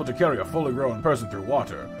koi is able to carry a fully grown person through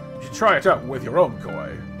water. You should try it out with your own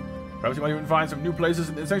koi. Perhaps you might even find some new places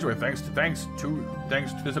in the sanctuary thanks to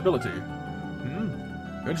this ability.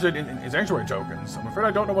 You're interested in sanctuary tokens? I'm afraid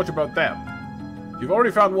I don't know much about them. You've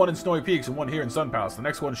already found one in Snowy Peaks and one here in Sun Palace. The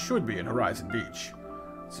next one should be in Horizon Beach.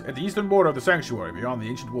 It's at the eastern border of the sanctuary, beyond the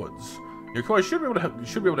ancient woods. Your koi should be able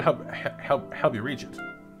to help you reach it.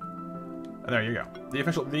 And there you go. The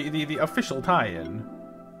official tie-in.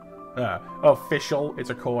 Official. It's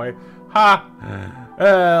a koi. Ha!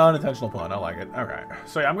 Unintentional pun. I like it. Okay.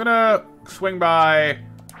 So yeah, I'm gonna swing by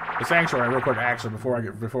the sanctuary real quick, actually, before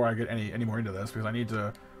I get any more into this, because I need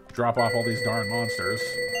to drop off all these darn monsters.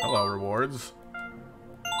 Hello, rewards.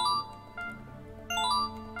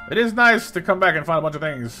 It is nice to come back and find a bunch of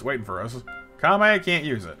things waiting for us. Kame can't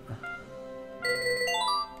use it.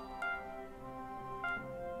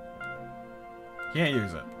 Can't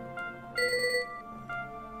use it.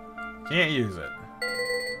 Can't use it.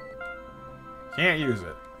 Can't use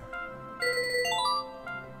it.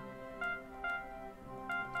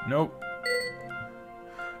 Nope.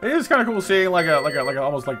 It is kind of cool seeing like a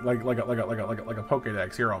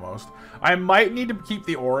Pokédex here almost. I might need to keep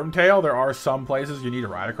the Aurum tail. There are some places you need to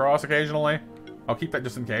ride across occasionally. I'll keep that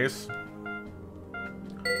just in case.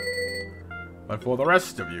 But for the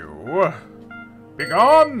rest of you, be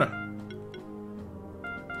gone!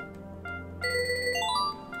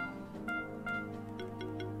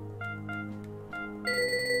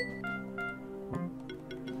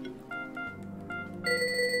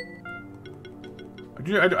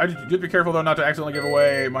 I do be careful though not to accidentally give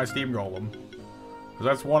away my Steam Golem, because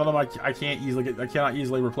that's one of them I can't easily get. I cannot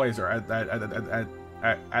easily replace her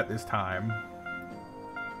at this time.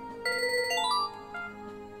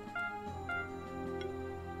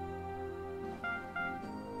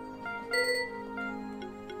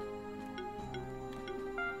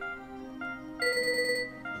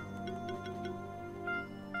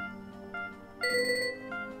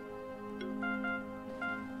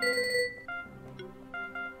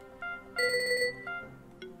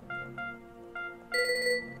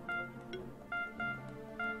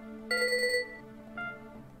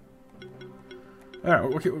 Alright,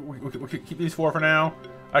 we'll keep these 4 for now.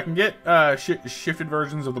 I can get shifted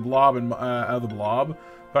versions of the Blob and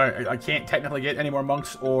but I can't technically get any more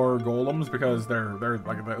monks or golems because they're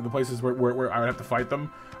like the places where I would have to fight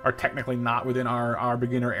them are technically not within our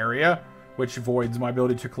beginner area, which voids my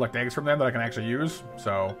ability to collect eggs from them that I can actually use.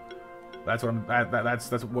 So that's what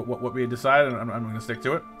that's what we had decided, and I'm going to stick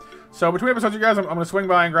to it. So between episodes, you guys, I'm going to swing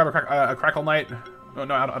by and grab a Crackle Knight. Oh,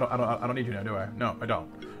 no, I don't need to now, do I? No, I don't.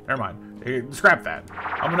 Never mind. Scrap that.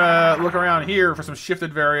 I'm gonna look around here for some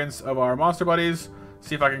shifted variants of our monster buddies.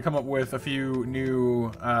 See if I can come up with a few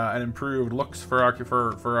new and improved looks for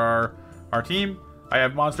our team. I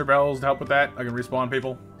have monster bells to help with that. I can respawn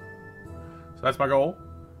people. So that's my goal.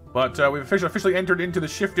 But we've officially entered into the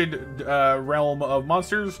shifted realm of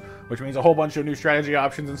monsters, which means a whole bunch of new strategy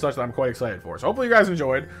options and such that I'm quite excited for. So hopefully you guys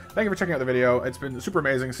enjoyed. Thank you for checking out the video. It's been super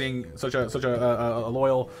amazing seeing such a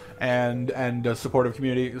loyal and supportive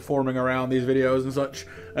community forming around these videos and such.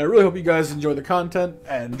 And I really hope you guys enjoy the content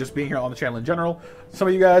and just being here on the channel in general. Some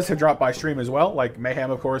of you guys have dropped by stream as well, like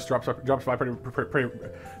Mayhem, of course, drops by pretty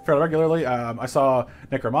fairly regularly. I saw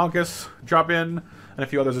Necromonchus drop in, and a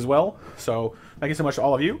few others as well. So thank you so much to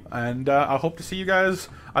all of you, and I hope to see you guys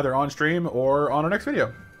either on stream or on our next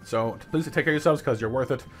video. So please take care of yourselves because you're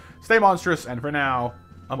worth it. Stay monstrous, and for now,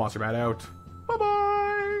 I'm Monster Matt out.